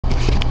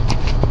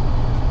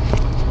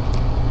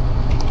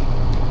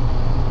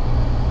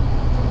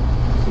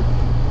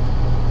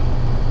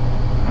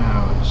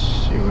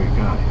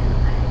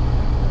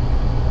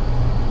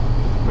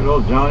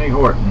old Johnny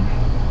Horton.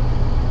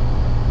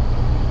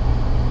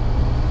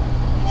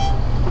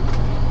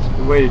 It's a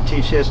good way to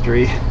teach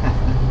history.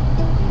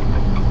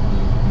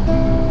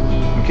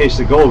 In case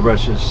the gold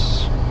rush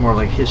is more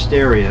like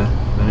hysteria,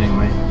 but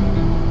anyway.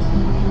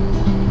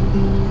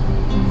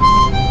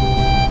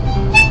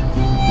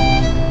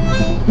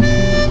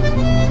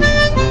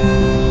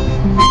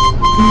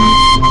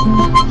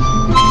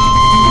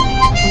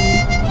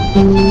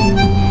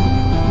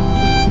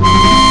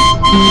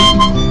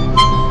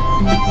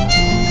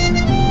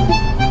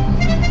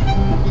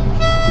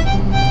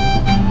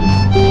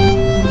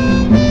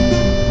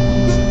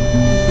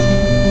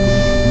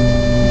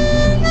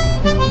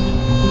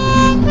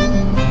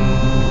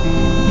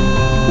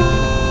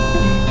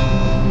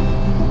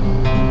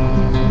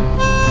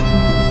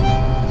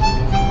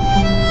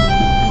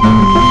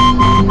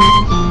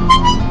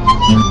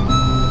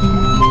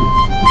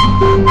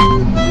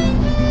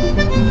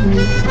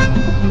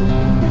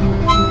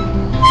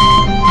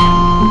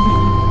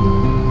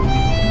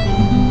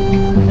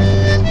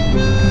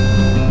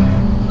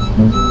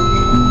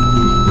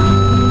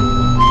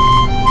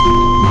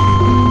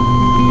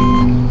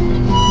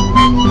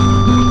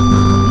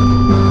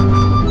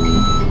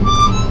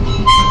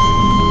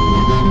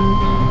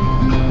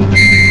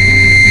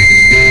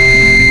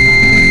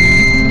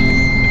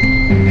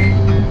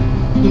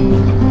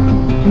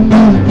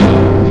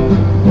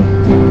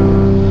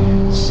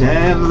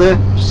 Sam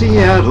left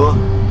Seattle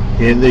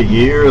in the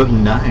year of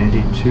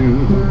 '92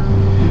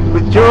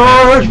 with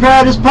George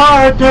Pratt his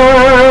partner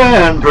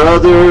and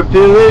brother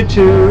Billy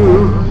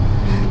too.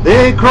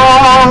 They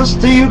crossed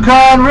the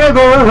Yukon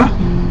River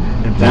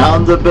and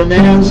found the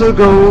Bonanza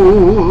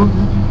Gold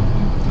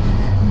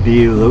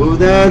below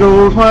that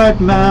old white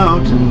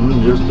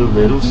mountain just a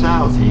little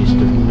southeast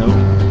of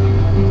Nome.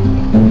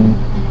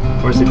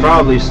 Of course, they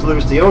probably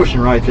sluiced the ocean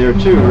right there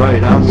too,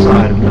 right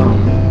outside of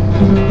Nome.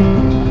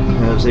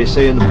 As they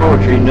say in the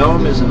poetry,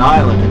 Nome is an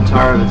island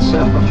entire of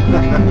itself.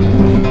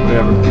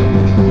 Whatever.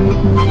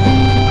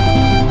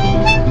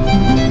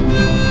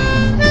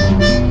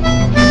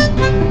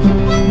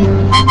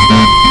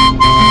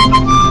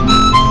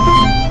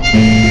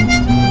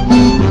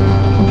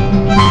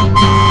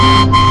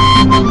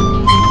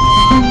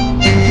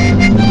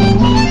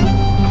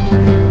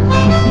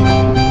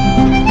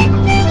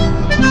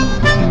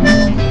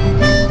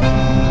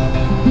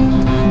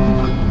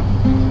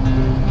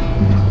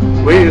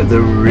 Where the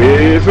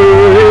river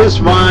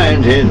is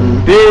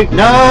winding, big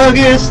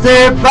nuggets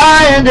they're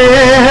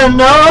finding.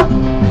 North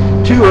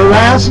to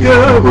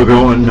Alaska, we're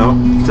going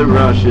north, the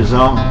rush is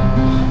on.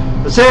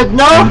 I said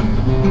north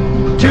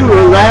to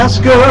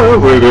Alaska,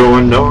 we're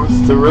going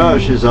north, the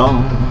rush is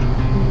on.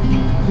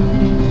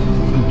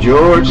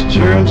 George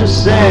turned to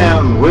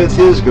Sam with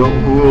his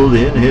gold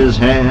in his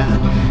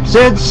hand.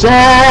 Said,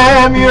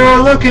 Sam,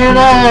 you're looking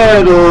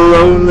at a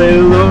lonely,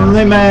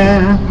 lonely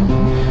man.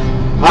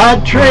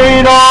 I'd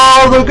trade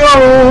all the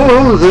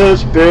gold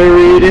that's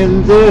buried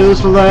in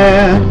this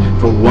land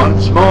for one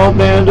small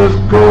band of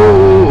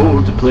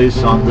gold to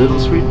place on little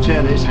sweet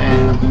Jenny's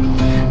hand.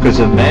 'Cause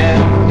a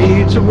man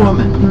needs a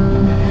woman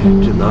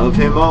to love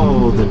him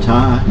all the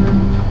time.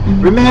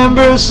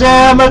 Remember,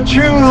 Sam, a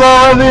true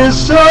love is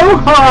so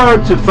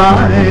hard to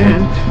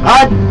find.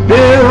 I'd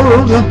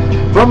build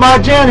for my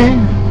Jenny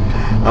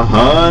a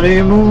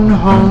honeymoon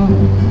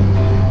home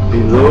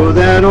below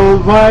that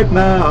old white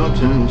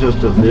mountain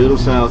just a little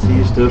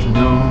southeast of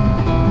Nome.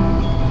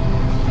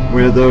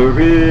 Where the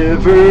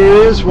river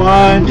is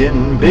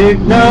winding,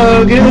 big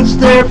nuggets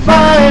they're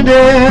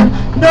finding.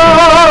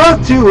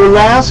 North to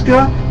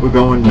Alaska, we're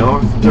going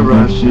north, the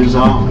rush is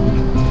on.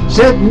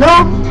 Said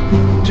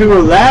north to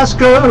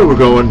Alaska, we're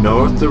going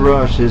north, the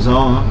rush is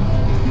on.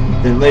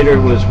 Then later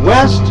it was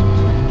west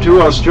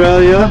to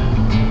Australia,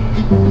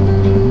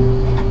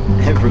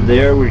 and from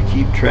there we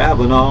keep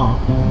traveling on.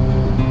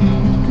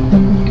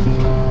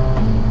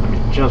 Let me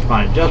adjust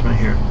my adjustment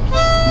here.